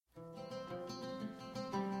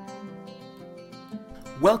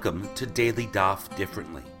Welcome to Daily Daf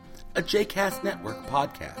Differently, a JCast Network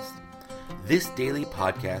podcast. This daily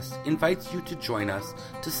podcast invites you to join us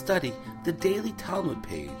to study the daily Talmud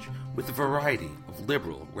page with a variety of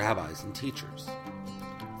liberal rabbis and teachers.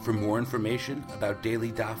 For more information about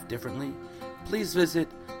Daily Daf Differently, please visit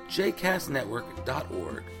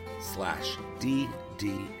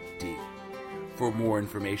jcastnetwork.org/DDD. For more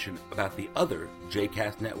information about the other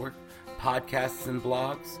JCast Network podcasts and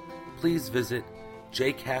blogs, please visit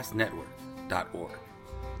jcastnetwork.org.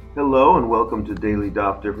 Hello and welcome to Daily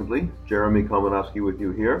Daf Differently. Jeremy Kalmanofsky with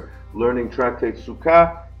you here, learning Masechet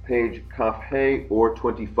Sukkah, page Kaf Hey or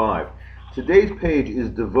 25. Today's page is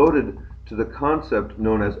devoted to the concept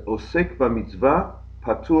known as Osek b'mitzvah,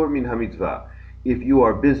 patur min hamitzvah. If you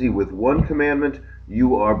are busy with one commandment,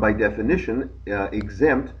 you are by definition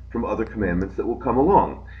exempt from other commandments that will come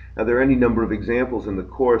along. Now there are any number of examples in the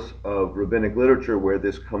course of Rabbinic literature where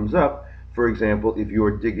this comes up. For example, if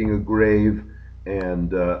you're digging a grave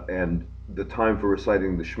and the time for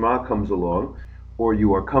reciting the Shema comes along, or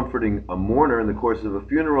you are comforting a mourner in the course of a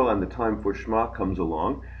funeral and the time for Shema comes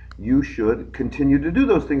along, you should continue to do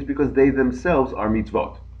those things because they themselves are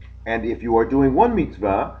mitzvot. And if you are doing one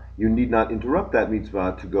mitzvah, you need not interrupt that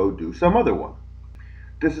mitzvah to go do some other one.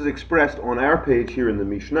 This is expressed on our page here in the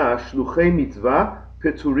Mishnah, Shluchei mitzvah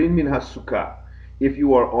peturin min ha-sukkah. If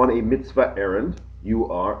you are on a mitzvah errand, you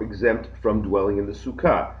are exempt from dwelling in the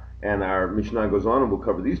sukkah. And our Mishnah goes on, and we'll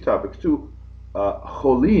cover these topics too.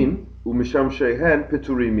 Cholin u'misham shehen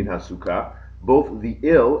peturin min ha-sukkah. Both the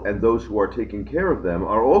ill and those who are taking care of them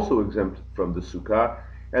are also exempt from the sukkah.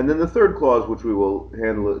 And then the third clause, which we will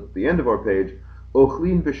handle at the end of our page,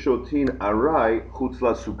 ochlin v'shotin arai chutz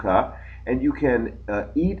la-sukkah. And you can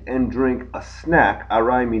eat and drink a snack.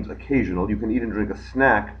 Arai means occasional. You can eat and drink a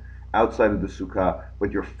snack outside of the sukkah,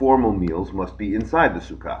 but your formal meals must be inside the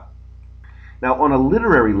sukkah. Now, on a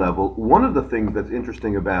literary level, one of the things that's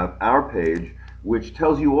interesting about our page, which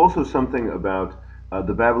tells you also something about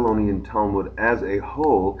the Babylonian Talmud as a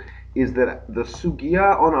whole, is that the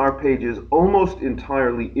sugya on our page is almost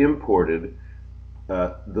entirely imported.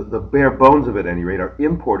 The bare bones of it, at any rate, are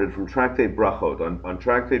imported from Tractate Brachot. On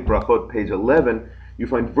Tractate Brachot, page 11, you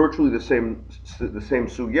find virtually the same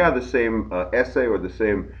sugya, the same essay, or the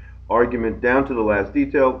same argument down to the last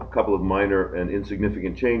detail, a couple of minor and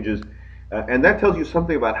insignificant changes. And that tells you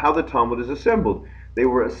something about how the Talmud is assembled. They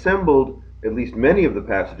were assembled, at least many of the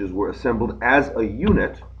passages were assembled as a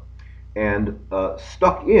unit and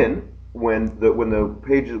stuck in when the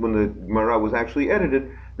Gemara was actually edited.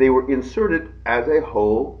 They were inserted as a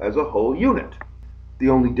whole unit. The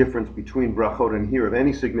only difference between Brachot and here of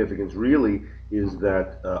any significance really is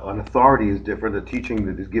that an authority is different. The teaching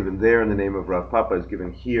that is given there in the name of Rav Papa is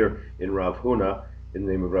given here in Rav Huna, in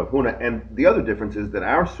the name of Rav Huna. And the other difference is that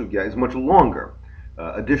our sugya is much longer.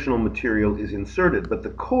 Additional material is inserted, but the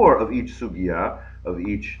core of each sugya, of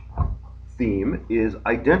each theme, is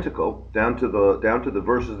identical down to the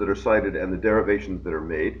verses that are cited and the derivations that are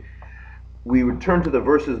made. We would turn to the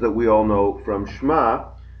verses that we all know from Shema,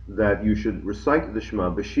 that you should recite the Shema,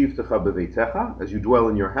 B'shivtecha b'veitecha, as you dwell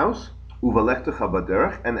in your house, Uvalechtecha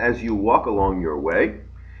b'derech, and as you walk along your way.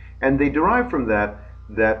 And they derive from that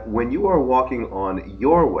when you are walking on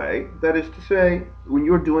your way, that is to say, when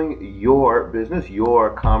you're doing your business, your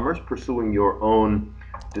commerce, pursuing your own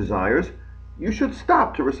desires, you should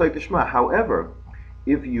stop to recite the Shema. However,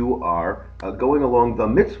 if you are going along the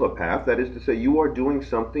mitzvah path, that is to say, you are doing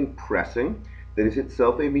something pressing, that is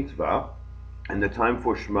itself a mitzvah, and the time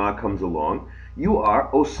for Shema comes along, you are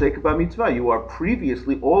osek b'mitzvah. You are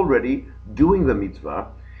previously already doing the mitzvah,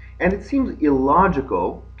 and it seems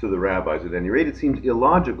illogical, to the rabbis at any rate, it seems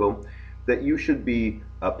illogical that you should be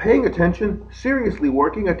paying attention, seriously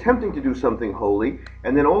working, attempting to do something holy,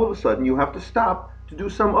 and then all of a sudden you have to stop to do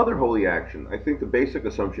some other holy action. I think the basic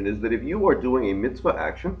assumption is that if you are doing a mitzvah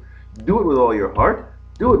action, do it with all your heart,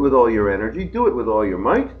 do it with all your energy, do it with all your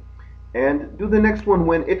might, and do the next one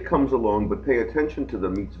when it comes along, but pay attention to the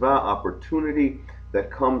mitzvah opportunity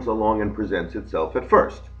that comes along and presents itself at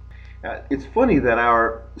first. It's funny that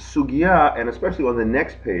our sugya, and especially on the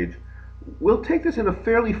next page, will take this in a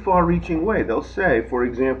fairly far-reaching way. They'll say, for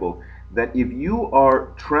example, that if you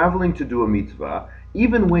are traveling to do a mitzvah,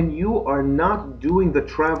 even when you are not doing the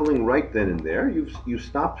traveling right then and there, you've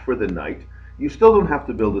stopped for the night, you still don't have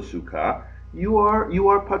to build a sukkah. You are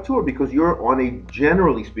patur because you're on a,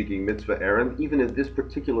 generally speaking, mitzvah errand. Even at this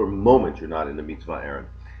particular moment, you're not in a mitzvah errand.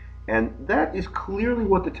 And that is clearly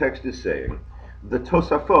what the text is saying. The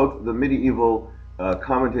Tosafot, the medieval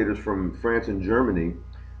commentators from France and Germany,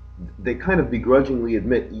 they kind of begrudgingly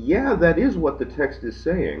admit, yeah, that is what the text is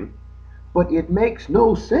saying, but it makes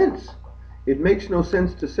no sense. it makes no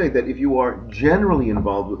sense to say that if you are generally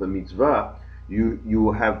involved with a mitzvah, you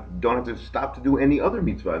don't have to stop to do any other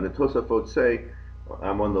mitzvah. And the Tosafot say,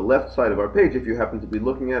 I'm on the left side of our page, if you happen to be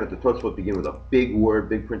looking at it, the Tosafot begin with a big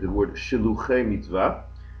printed word, shiluchei mitzvah,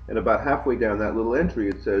 and about halfway down that little entry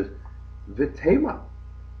it says, v'tema,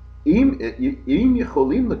 im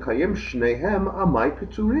yecholim l'kayem shnehem amai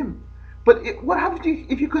piturim. But what happens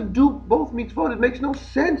if you could do both mitzvot? It makes no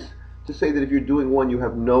sense to say that if you're doing one, you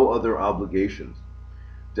have no other obligations.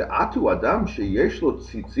 De'atu adam sheyesh lo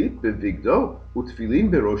tzitzit bevigdo utfilin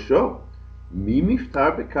berosho mi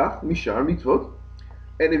miftar bekach mishar mitzvot.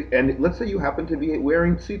 And let's say you happen to be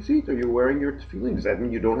wearing tzitzit, or you're wearing your tefillin. Does that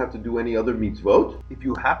mean you don't have to do any other mitzvot? If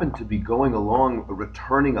you happen to be going along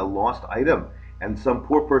returning a lost item, and some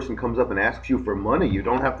poor person comes up and asks you for money, you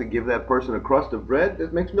don't have to give that person a crust of bread?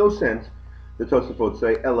 That makes no sense. The Tosafot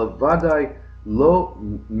say, Ela vadai lo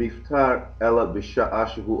miftar ela b'sha'a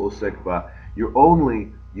shehu osek ba. You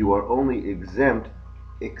are only exempt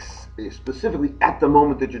specifically at the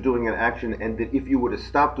moment that you're doing an action, and that if you were to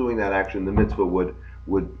stop doing that action, the mitzvah would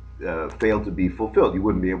fail to be fulfilled. You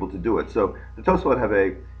wouldn't be able to do it. So the Tosafot have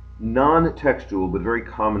a non-textual but very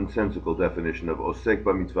commonsensical definition of osek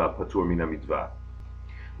ba mitzvah, patur mina mitzvah.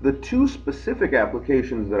 The two specific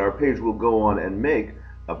applications that our page will go on and make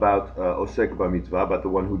about osek ba mitzvah, about the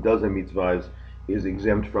one who does a mitzvah is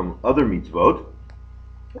exempt from other mitzvot,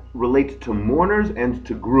 relate to mourners and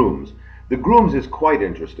to grooms. The grooms is quite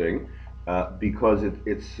interesting because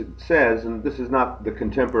it says, and this is not the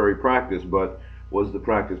contemporary practice, but was the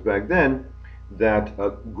practice back then, that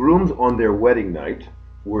grooms on their wedding night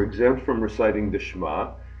were exempt from reciting the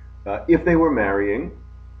Shema if they were marrying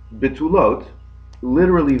bitulot,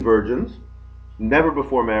 literally virgins, never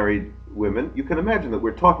before married women. You can imagine that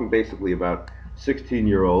we're talking basically about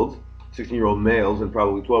 16-year-old males and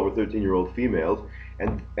probably 12 or 13-year-old females.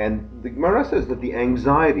 And the Gemara says that the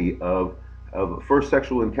anxiety of first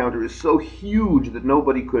sexual encounter is so huge that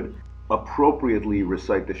nobody could appropriately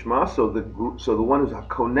recite the Shema. So the one who's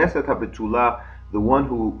hakoneset habetula, the one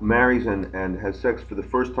who marries and has sex for the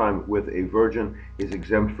first time with a virgin, is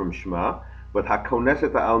exempt from Shema. But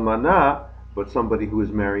hakoneset almana, but somebody who is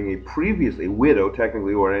marrying a widow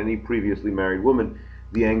technically, or any previously married woman,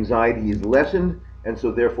 the anxiety is lessened, and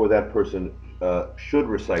so therefore that person should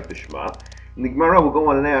recite the Shema. And the Gemara will go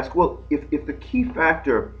on and ask, well, if the key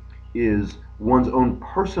factor is one's own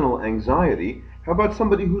personal anxiety, how about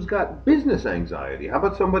somebody who's got business anxiety? How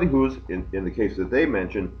about somebody who's, in the case that they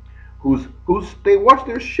mention, who's they watch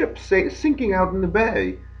their ship sinking out in the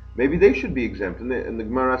bay? Maybe they should be exempt. And the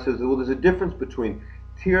Gemara says, well, there's a difference between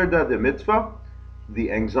tirda de mitzvah,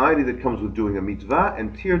 the anxiety that comes with doing a mitzvah,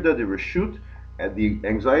 and tirda de reshut, the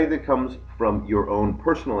anxiety that comes from your own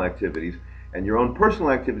personal activities. And your own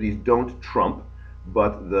personal activities don't trump,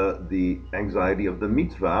 but the anxiety of the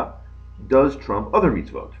mitzvah does trump other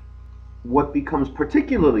mitzvot. What becomes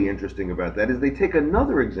particularly interesting about that is they take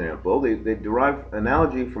another example, they derive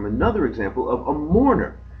analogy from another example of a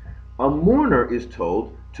mourner. A mourner is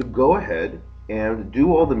told to go ahead and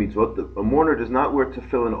do all the mitzvot. A mourner does not wear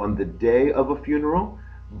tefillin on the day of a funeral,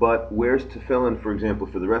 but wears tefillin, for example,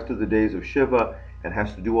 for the rest of the days of Shiva, and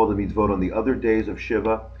has to do all the mitzvot on the other days of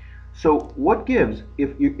Shiva. So what gives,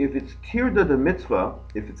 if it's tirda de mitzvah,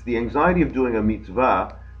 if it's the anxiety of doing a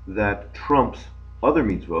mitzvah that trumps other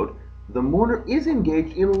mitzvot, the mourner is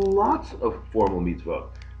engaged in lots of formal mitzvot.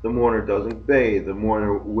 The mourner doesn't bathe, the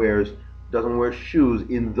mourner doesn't wear shoes.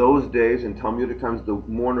 In those days, in Talmudic times, the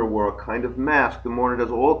mourner wore a kind of mask. The mourner does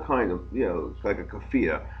all kind of, like a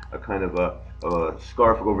kafiyah, a kind of a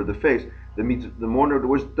scarf over the face. The mourner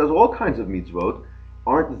does all kinds of mitzvot.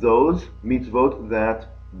 Aren't those mitzvot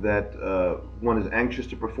that one is anxious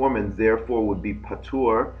to perform and therefore would be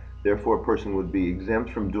patur, therefore a person would be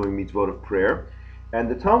exempt from doing mitzvot of prayer? And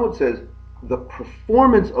the Talmud says the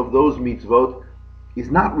performance of those mitzvot is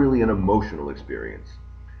not really an emotional experience.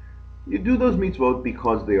 You do those mitzvot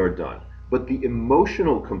because they are done. But the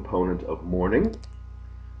emotional component of mourning,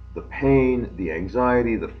 the pain, the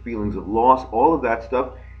anxiety, the feelings of loss, all of that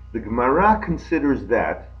stuff, the Gemara considers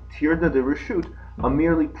that, tirda de reshut, a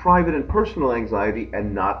merely private and personal anxiety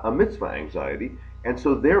and not a mitzvah anxiety. And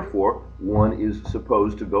so therefore, one is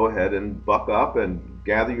supposed to go ahead and buck up and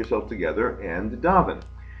gather yourself together and daven.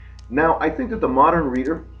 Now, I think that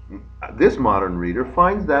this modern reader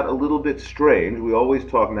finds that a little bit strange. We always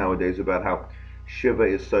talk nowadays about how Shiva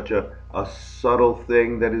is such a subtle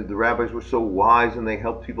thing, that is, the rabbis were so wise and they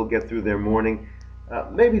helped people get through their mourning.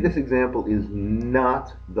 Maybe this example is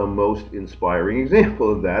not the most inspiring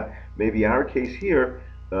example of that. Maybe our case here,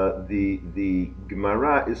 the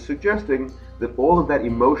Gemara is suggesting that all of that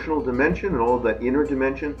emotional dimension and all of that inner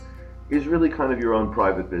dimension is really kind of your own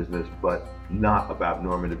private business, but not about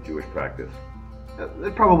normative Jewish practice.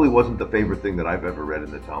 It probably wasn't the favorite thing that I've ever read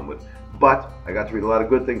in the Talmud, but I got to read a lot of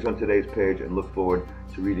good things on today's page and look forward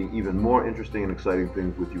to reading even more interesting and exciting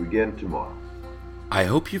things with you again tomorrow. I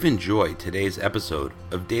hope you've enjoyed today's episode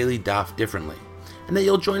of Daily Daf Differently, and that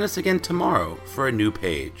you'll join us again tomorrow for a new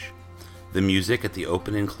page. The music at the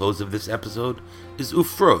open and close of this episode is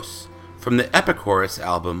Ufros from the Epichorus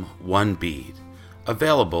album One Bead,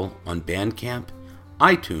 available on Bandcamp,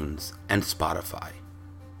 iTunes, and Spotify.